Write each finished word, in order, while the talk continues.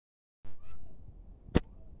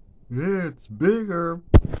It's bigger.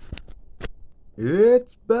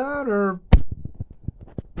 It's better.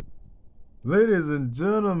 Ladies and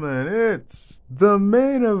gentlemen, it's the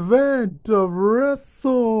main event of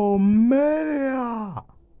WrestleMania.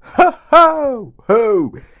 Ho ho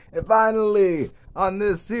ho! And finally, on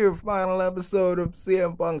this here final episode of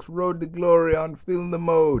CM Punk's Road to Glory on Feelin the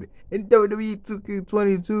Mode in WWE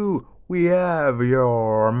 2K22, we have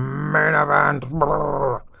your main event.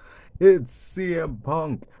 It's CM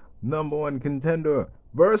Punk, #1 contender,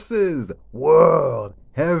 versus World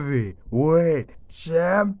Heavyweight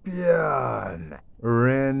Champion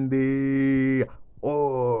Randy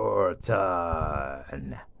Orton.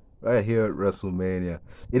 Right here at WrestleMania.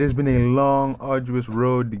 It has been a long, arduous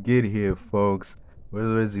road to get here, folks.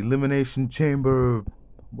 Whether it's Elimination Chamber,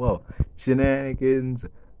 shenanigans,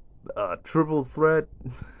 triple threat,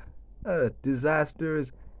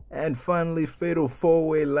 disasters, and finally fatal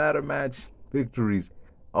four-way ladder match victories.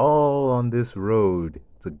 All on this road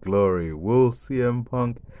to glory. Will CM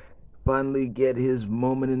Punk finally get his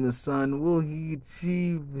moment in the sun? Will he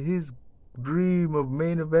achieve his dream of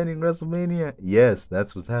main eventing WrestleMania? Yes,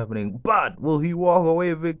 that's what's happening. But will he walk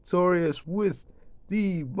away victorious with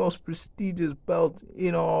the most prestigious belt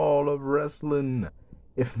in all of wrestling?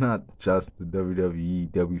 If not just the WWE,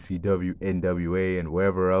 WCW, NWA, and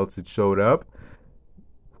wherever else it showed up?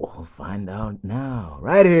 We'll find out now,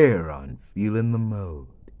 right here on Feelin the Mode.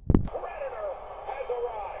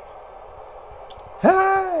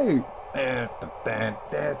 Hey! Hey!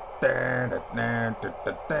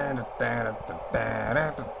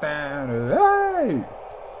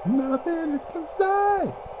 Nothing to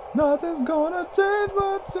say. Nothing's gonna change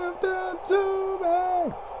what you've done to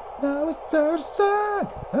me. Now it's time to shine.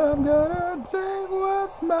 I'm gonna take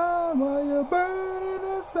what's mine while you're burning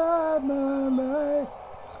inside my life.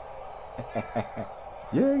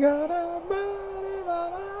 You gotta burn in my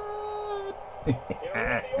life.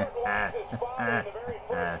 Randy Orton lost his father in the very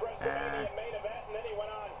first WrestleMania main event, and then he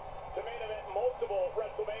went on to main event multiple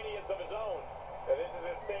WrestleManias of his own. And this is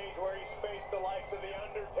a stage where he's faced the likes of The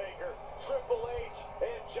Undertaker, Triple H,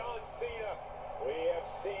 and John Cena. We have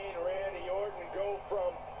seen Randy Orton go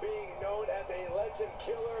from being known as a legend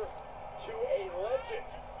killer to a legend.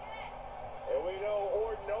 And we know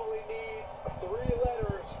Orton only needs 3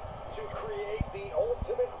 letters to create the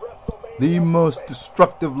ultimate WrestleMania. The most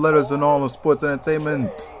destructive letters in all of sports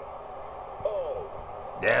entertainment.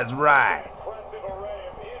 That's right. Impressive array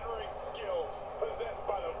of in-ring skills possessed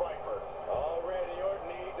by the Viper. All Randy Orton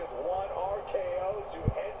needs is 1 RKO to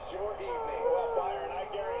end your evening. Well, Byron, I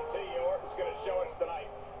guarantee you Orton's going to show us tonight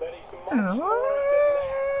that he's much more than that.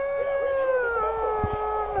 Yeah, Randy Orton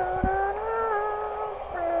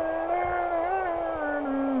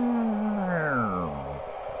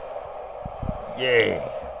is Yeah.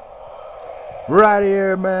 Right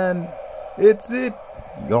here, man. It's it.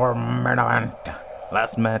 Your main event.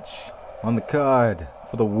 Last match on the card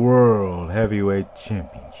for the World Heavyweight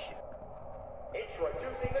Championship.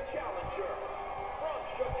 Introducing the challenger from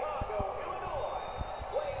Chicago, Illinois,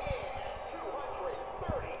 weighing in at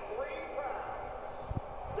 233 pounds,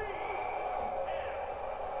 CM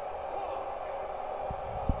Punk.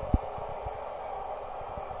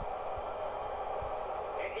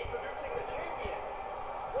 And introducing the champion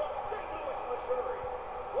from St. Louis, Missouri,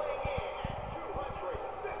 weighing in at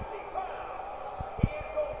 250 pounds, he is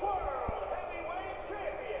the World Heavyweight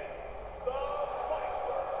Champion, the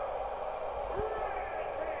Viper,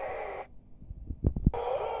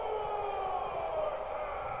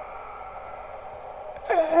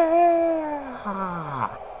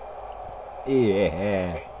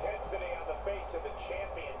 Yeah. Intensity on the face of the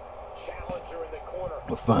champion, challenger in the corner.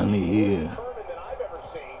 We're finally here. Determined than I've ever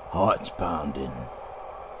seen. Hearts pounding.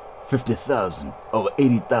 50,000, over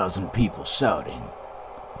 80,000 people shouting.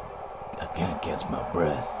 I can't catch my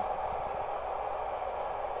breath.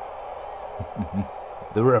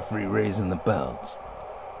 The referee raising the belts.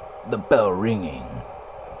 The bell ringing.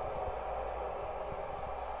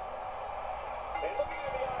 And looking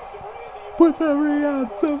in the eyes of Randy With every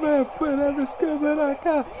ounce of effort, every skill that I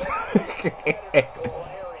got.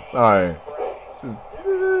 Sorry. Just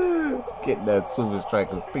getting that Super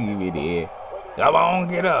Strikers theme in here. Come on,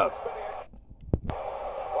 get up.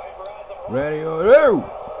 Randy Orton.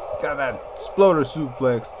 Got that exploder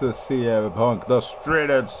suplex to CM Punk, the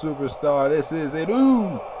straight-edge superstar. This is it.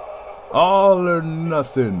 Ooh. All or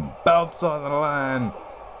nothing. Belts on the line.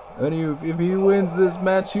 And if he wins this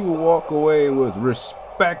match, he will walk away with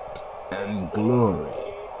respect and glory.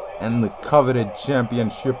 And the coveted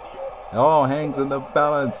championship. It all hangs in the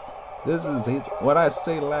balance. This is his, when I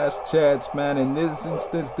say last chance, man, in this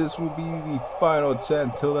instance, this will be the final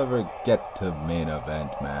chance he'll ever get to main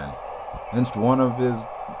event, man. Against one of his,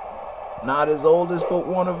 not his oldest, but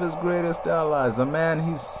one of his greatest allies. A man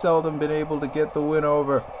he's seldom been able to get the win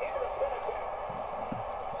over.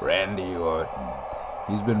 Randy Orton.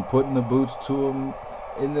 He's been putting the boots to him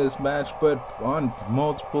in this match, but on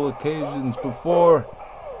multiple occasions before,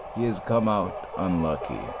 he has come out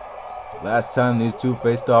unlucky. Last time these two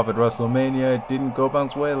faced off at WrestleMania, it didn't go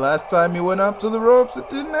Punk's way. Last time he went up to the ropes, it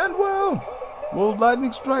didn't end well. World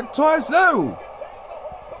lightning strike twice, no!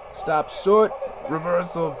 Stops short,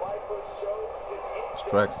 reversal.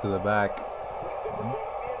 Strikes to the back.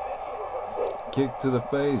 Kick to the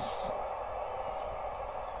face.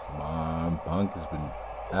 Come on, Punk has been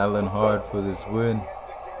battling hard for this win.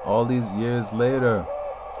 All these years later,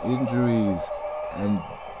 injuries and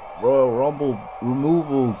Royal Rumble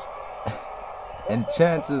removals and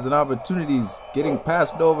chances and opportunities getting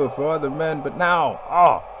passed over for other men, but now,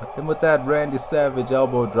 and with that Randy Savage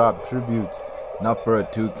elbow drop tribute, not for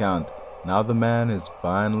a 2 count. Now the man has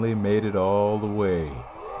finally made it all the way.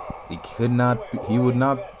 He would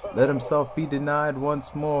not let himself be denied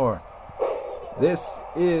once more. This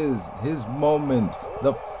is his moment,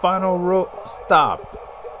 the final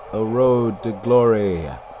stop, the road to glory.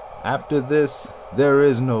 After this, there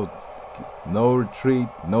is no retreat,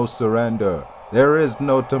 no surrender. There is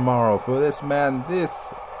no tomorrow for this man. This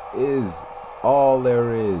is all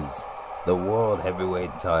there is. The World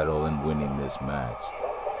Heavyweight title and winning this match.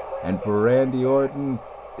 And for Randy Orton,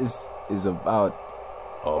 this is about,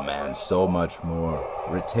 oh man, so much more.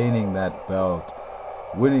 Retaining that belt,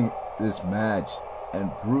 winning this match, and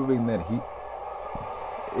proving that he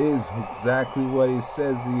is exactly what he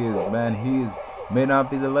says he is, man. He may not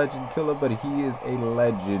be the legend killer, but he is a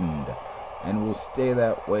legend. And will stay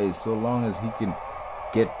that way so long as he can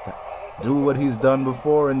do what he's done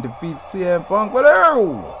before and defeat CM Punk. But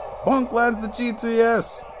Punk lands the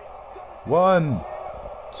GTS. 1,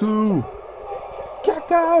 2,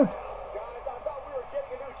 kick out.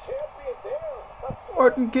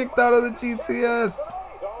 Orton kicked out of the GTS.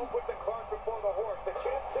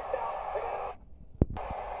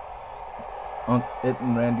 Punk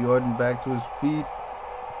hitting Randy Orton back to his feet.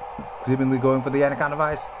 Seemingly going for the Anaconda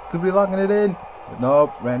Vice. Could be locking it in. But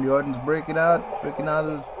nope, Randy Orton's breaking out of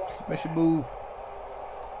the submission move.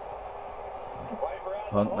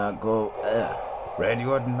 Punk Randy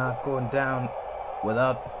Orton not going down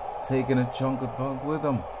without taking a chunk of Punk with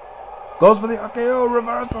him. Goes for the RKO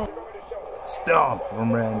reversal. Stomp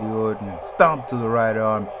from Randy Orton. Stomp to the right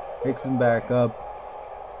arm. Picks him back up.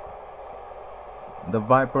 The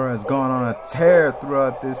Viper has gone on a tear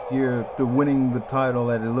throughout this year after winning the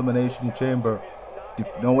title at Elimination Chamber.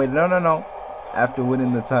 No. After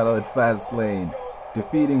winning the title at Fastlane,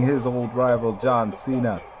 defeating his old rival John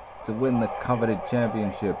Cena to win the coveted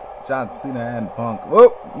championship. John Cena and Punk.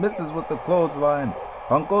 Whoa! Misses with the clothesline.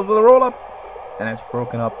 Punk goes with a roll up, and it's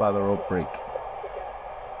broken up by the rope break.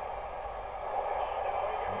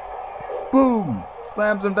 Boom!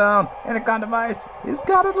 Slams him down. Anaconda Vice. He's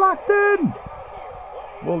got it locked in.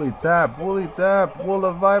 Woolly tap. Will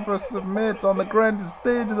the Viper submit on the grandest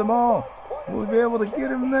stage of them all? Will he be able to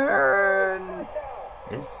get him there? And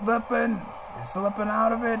he's slipping. He's slipping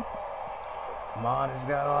out of it. Come on, he's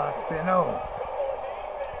got it locked in. Oh.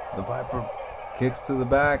 The Viper kicks to the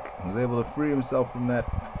back. Was able to free himself from that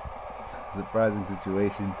surprising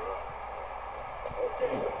situation.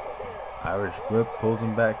 Irish whip pulls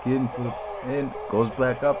him back in for the pin. Goes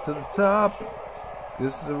back up to the top.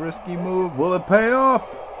 This is a risky move. Will it pay off?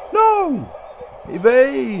 No!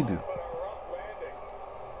 Evade!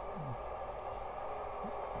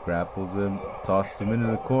 Grapples him, tosses him into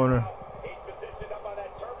the corner.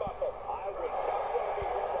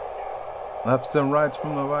 Lefts and rights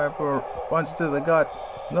from the Viper. Punch to the gut.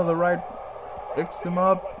 Another right. Picks him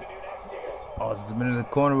up. Tosses him into the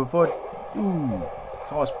corner before.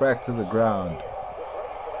 Toss back to the ground.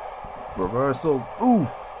 Reversal.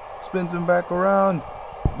 Spins him back around.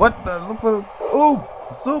 What the? Look for.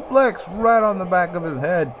 Suplex right on the back of his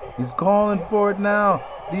head. He's calling for it now.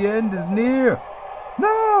 The end is near.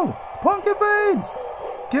 No! Punk evades.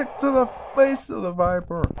 Kick to the face of the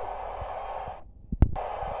Viper.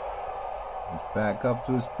 He's back up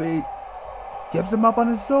to his feet. Gives him up on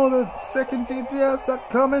his shoulder. Second GTS are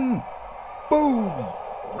coming. Boom!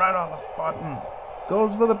 Right on the button.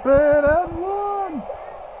 Goes for the pin and 1,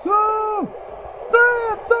 2, 3.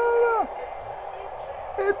 It's over.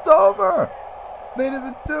 It's over. Ladies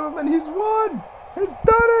and gentlemen, he's won. He's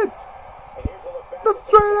done it. The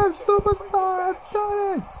straight-edge superstar has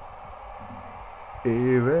done it.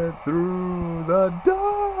 Even through the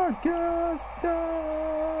darkest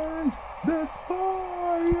days, this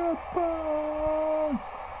fire burns.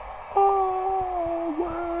 Always,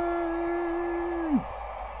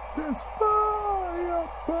 this fire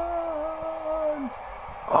burns.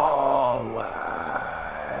 Always.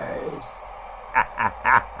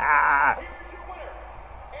 Here's your winner,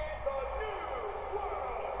 and the new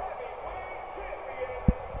World Heavyweight Champion,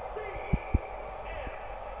 CM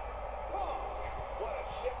Punk. What a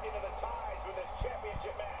shifting of the tides with this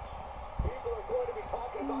championship match. People are going to be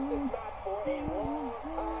talking about this match for a long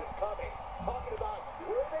time coming. Talking about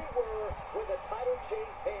where they were when the title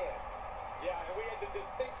changed hands. Yeah, and we had the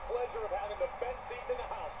distinct pleasure of having the best seats in the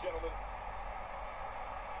house, gentlemen.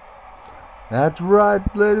 That's right,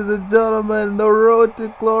 ladies and gentlemen, the road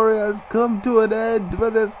to glory has come to an end for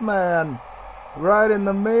this man. Right in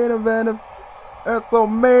the main event of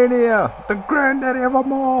WrestleMania, the granddaddy of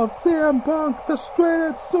them all, CM Punk, the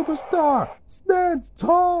straight-edge superstar, stands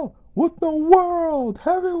tall with the world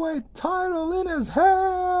heavyweight title in his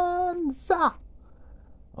hands.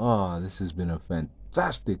 This has been a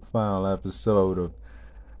fantastic final episode of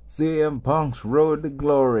CM Punk's Road to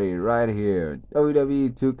Glory right here.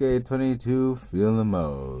 WWE 2K22 Feelin the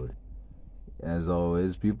Mode. As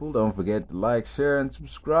always, people, don't forget to like, share, and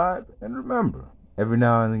subscribe. And remember, every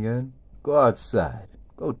now and again, go outside.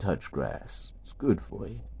 Go touch grass. It's good for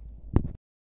you.